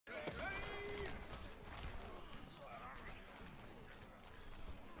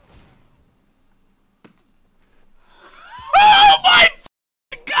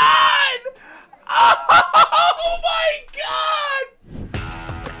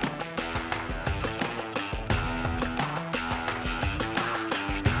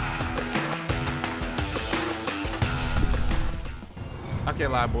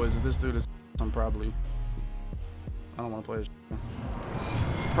can't lie, boys. If this dude is, I'm probably. I don't want to play this.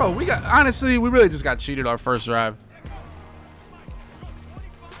 Bro, we got, honestly, we really just got cheated our first drive.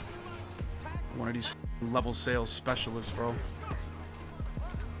 One of these level sales specialists, bro.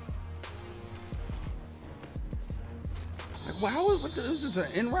 Like, wow, what is this,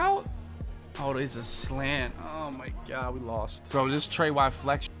 an in route? Oh, this is a slant. Oh my God, we lost. Bro, this Trey Y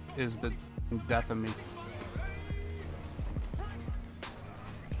flex is the death of me.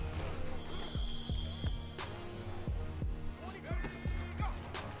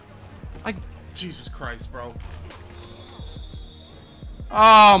 Like, Jesus Christ, bro.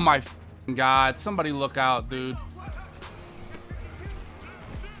 Oh my God. Somebody look out, dude. Look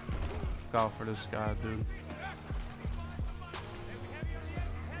out for this guy, dude.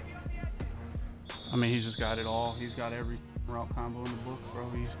 I mean, he's just got it all. He's got every route combo in the book, bro.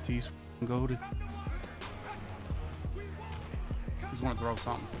 He's goated. He's gonna throw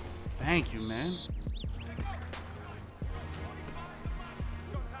something. Thank you, man.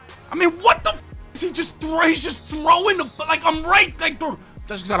 I mean, what the f is he just throwing? He's just throwing the, like, I'm right, like, dude.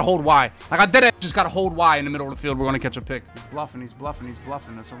 Just gotta hold Y. Like, I dead just gotta hold Y in the middle of the field. We're gonna catch a pick. He's bluffing, he's bluffing, he's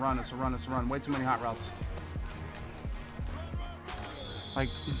bluffing. It's a run, it's a run, it's a run. Way too many hot routes. Like,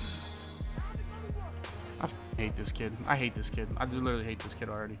 I hate this kid. I hate this kid. I just literally hate this kid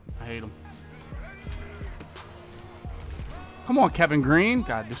already. I hate him. Come on, Kevin Green.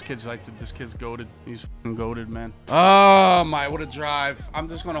 God, this kid's like, this kid's goated. He's f***ing goated, man. Oh my, what a drive. I'm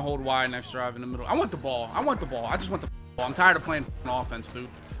just gonna hold Y next drive in the middle. I want the ball. I want the ball. I just want the ball. I'm tired of playing offense, dude.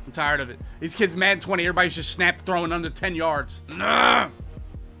 I'm tired of it. These kids Madden 20. Everybody's just snap throwing under 10 yards. Nah.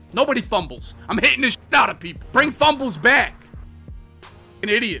 Nobody fumbles. I'm hitting this shit out of people. Bring fumbles back. And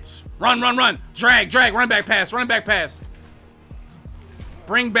idiots. Run, run, run. Drag, drag. Running back pass. Running back pass.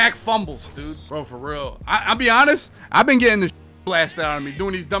 Bring back fumbles, dude. Bro, for real. I'll be honest. I've been getting this blasted out of me.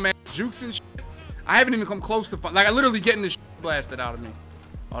 Doing these dumbass jukes and shit. I haven't even come close to fun. Like, I literally getting this blasted out of me.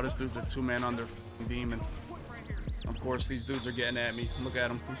 Oh, this dude's a two-man under demon. Of course, these dudes are getting at me. Look at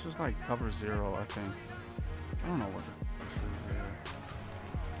him. This is like cover 0, I think. I don't know what this is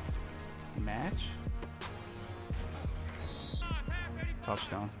here. Match?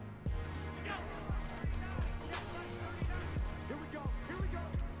 Touchdown.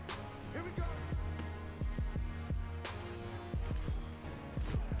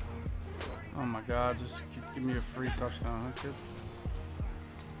 Oh my God, just give me a free touchdown, huh, kid?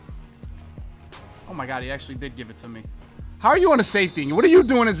 Oh my God, he actually did give it to me. How are you on a safety? What are you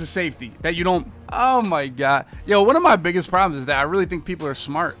doing as a safety that you don't? Oh my God. Yo, one of my biggest problems is that I really think people are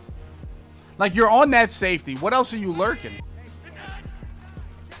smart. Like, you're on that safety. What else are you lurking?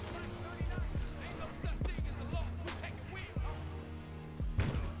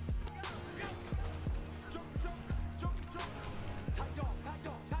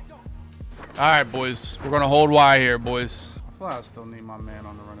 All right, boys. We're going to hold Y here, boys. I feel like I still need my man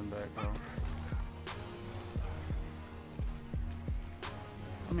on the running back, bro.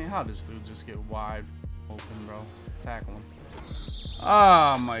 I mean, how does this dude just get wide open, bro? Tackle him.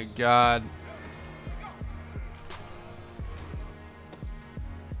 Oh, my God.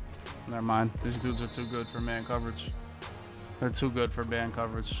 Never mind. These dudes are too good for man coverage. They're too good for man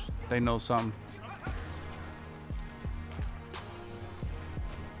coverage. They know something.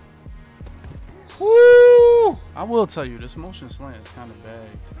 Woo! I will tell you, this motion slant is kind of bad.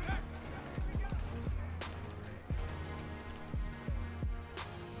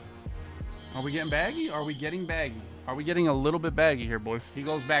 Are we getting baggy? Are we getting baggy? Are we getting a little bit baggy here, boys? He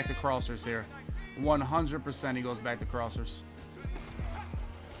goes back to crossers here. 100% he goes back to crossers.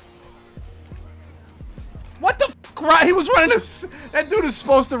 What the f***? He was running a... That dude is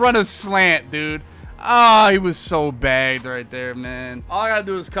supposed to run a slant, dude. Oh, he was so bagged right there, man. All I gotta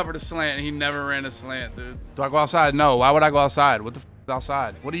do is cover the slant, and he never ran a slant, dude. Do I go outside? No. Why would I go outside? What the f is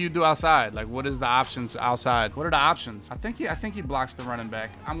outside? What do you do outside? Like, what is the options outside? What are the options? I think he blocks the running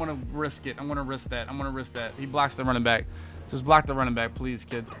back. I'm gonna risk it. I'm gonna risk that. I'm gonna risk that. He blocks the running back. Just block the running back, please,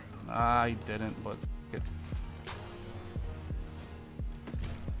 kid. Ah, he didn't, but f it.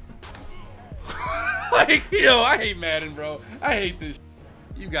 Like, yo, I hate Madden, bro. I hate this.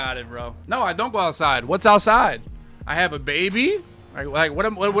 You got it, bro. No, I don't go outside. What's outside? I have a baby. Like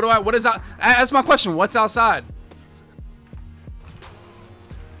what is out? That's my question. What's outside?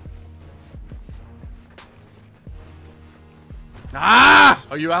 Ah!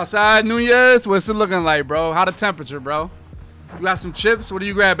 Are you outside, Nunez? What's it looking like, bro? How the temperature, bro? You got some chips? What do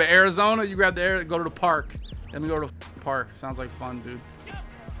you grab? At Arizona? You grab the air. Go to the park. Let me go to the park. Sounds like fun, dude.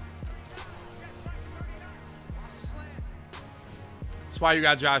 That's why you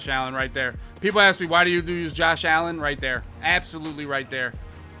got Josh Allen right there. People ask me, why do you use Josh Allen? Right there. Absolutely right there.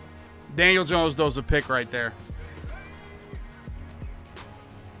 Daniel Jones does a pick right there.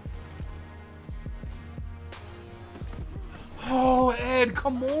 Oh, Ed,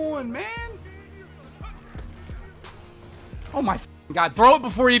 come on, man. Oh, my God. Throw it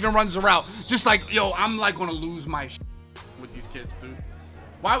before he even runs the route. Just like, yo, I'm like going to lose my shit with these kids, dude.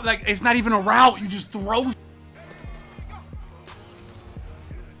 Why? Like, it's not even a route. You just throw.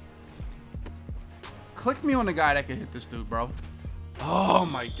 Click me on the guy that can hit this dude, bro. Oh,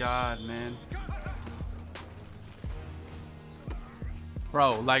 my God, man.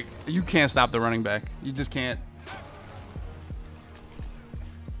 Bro, like, you can't stop the running back. You just can't.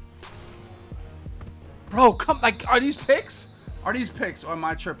 Bro, come, like, are these picks? Are these picks or am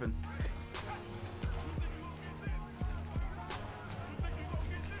I tripping?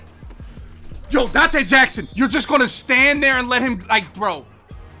 Yo, Dante Jackson, you're just gonna stand there and let him, like, bro.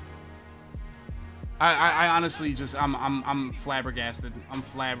 I honestly just, I'm flabbergasted. I'm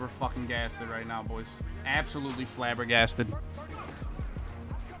flabber-fucking-gasted right now, boys. Absolutely flabbergasted.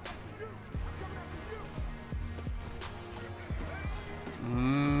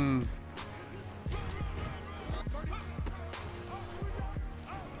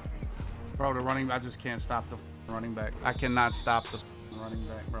 Bro, the running, I just can't stop the running back. I cannot stop the running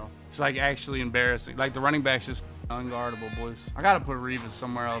back, bro. It's like actually embarrassing. Like the running back's just unguardable, boys. I gotta put Revis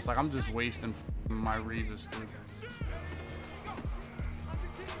somewhere else. Like I'm just wasting my Revis, dude.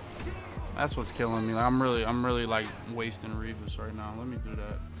 That's what's killing me. Like, I'm really like wasting Revis right now. Let me do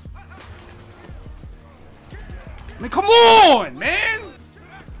that. I mean, come on, man.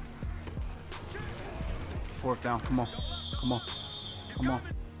 Fourth down. Come on. Come on. Come on.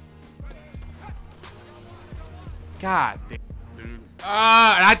 God damn, dude. And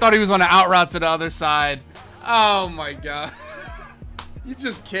I thought he was on the out route to the other side. Oh my God. You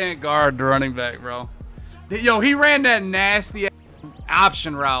just can't guard the running back, bro. Yo, he ran that nasty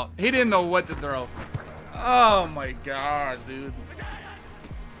option route. He didn't know what to throw. Oh my God, dude.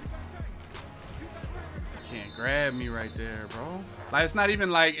 Can't grab me right there, bro. Like, it's not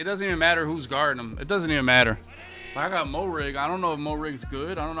even like, it doesn't even matter who's guarding him. It doesn't even matter. Like, I got Mo Rig. I don't know if Mo Rig's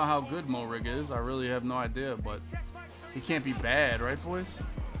good. I don't know how good Mo Rig is. I really have no idea, but he can't be bad, right, boys?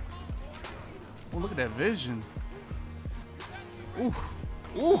 Oh, look at that vision. Ooh.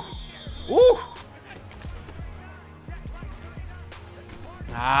 Ooh. Ooh.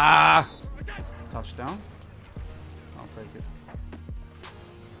 Ah. Touchdown. I'll take it.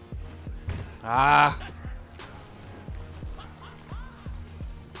 Ah.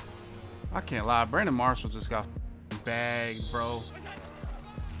 I can't lie. Brandon Marshall just got bagged, bro.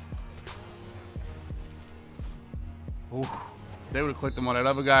 Ooh. They would have clicked him on that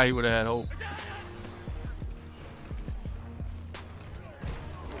other guy. He would have had hope.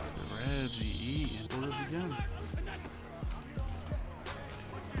 Reggie eating. What is again?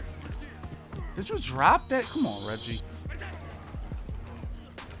 Did you drop that? Come on, Reggie.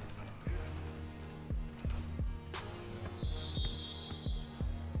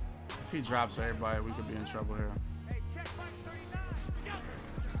 If he drops everybody, we could be in trouble here.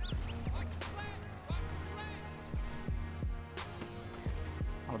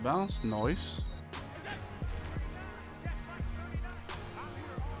 Out of bounds. Noise.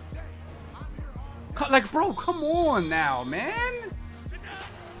 Like, bro, come on now, man.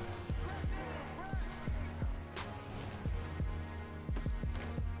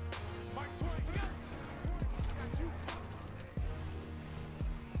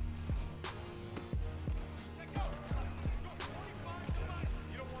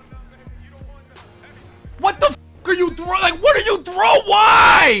 What the f are you throwing? Like, what are you throwing?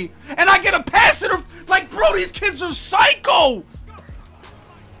 Why? And I get a pass it. Like, bro, these kids are psycho.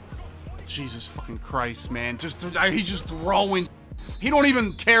 Jesus fucking Christ, man. He's just throwing. He don't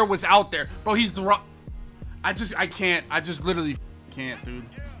even care what's out there. Bro, he's I can't. I just literally can't, dude.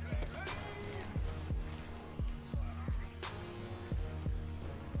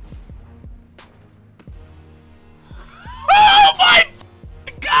 Oh my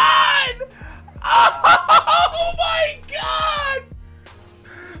God! Oh my God!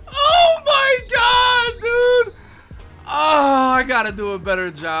 Oh my God, dude! Oh, I gotta do a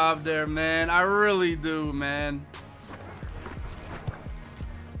better job there, man. I really do, man.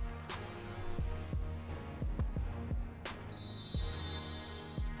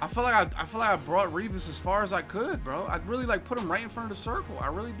 I feel like I brought Revis as far as I could, bro. I really like put him right in front of the circle. I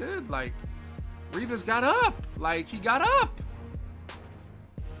really did. Like, Revis got up. Like, he got up.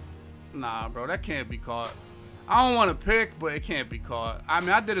 Nah, bro, that can't be caught. I don't want to pick, but it can't be caught. I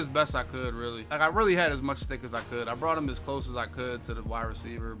mean, I did as best I could, really. Like, I really had as much stick as I could. I brought him as close as I could to the wide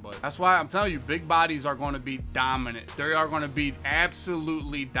receiver, but that's why I'm telling you, big bodies are going to be dominant. They are going to be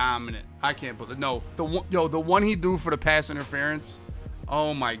absolutely dominant. I can't believe, no, the one he threw for the pass interference.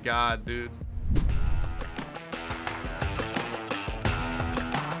 Oh my God, dude.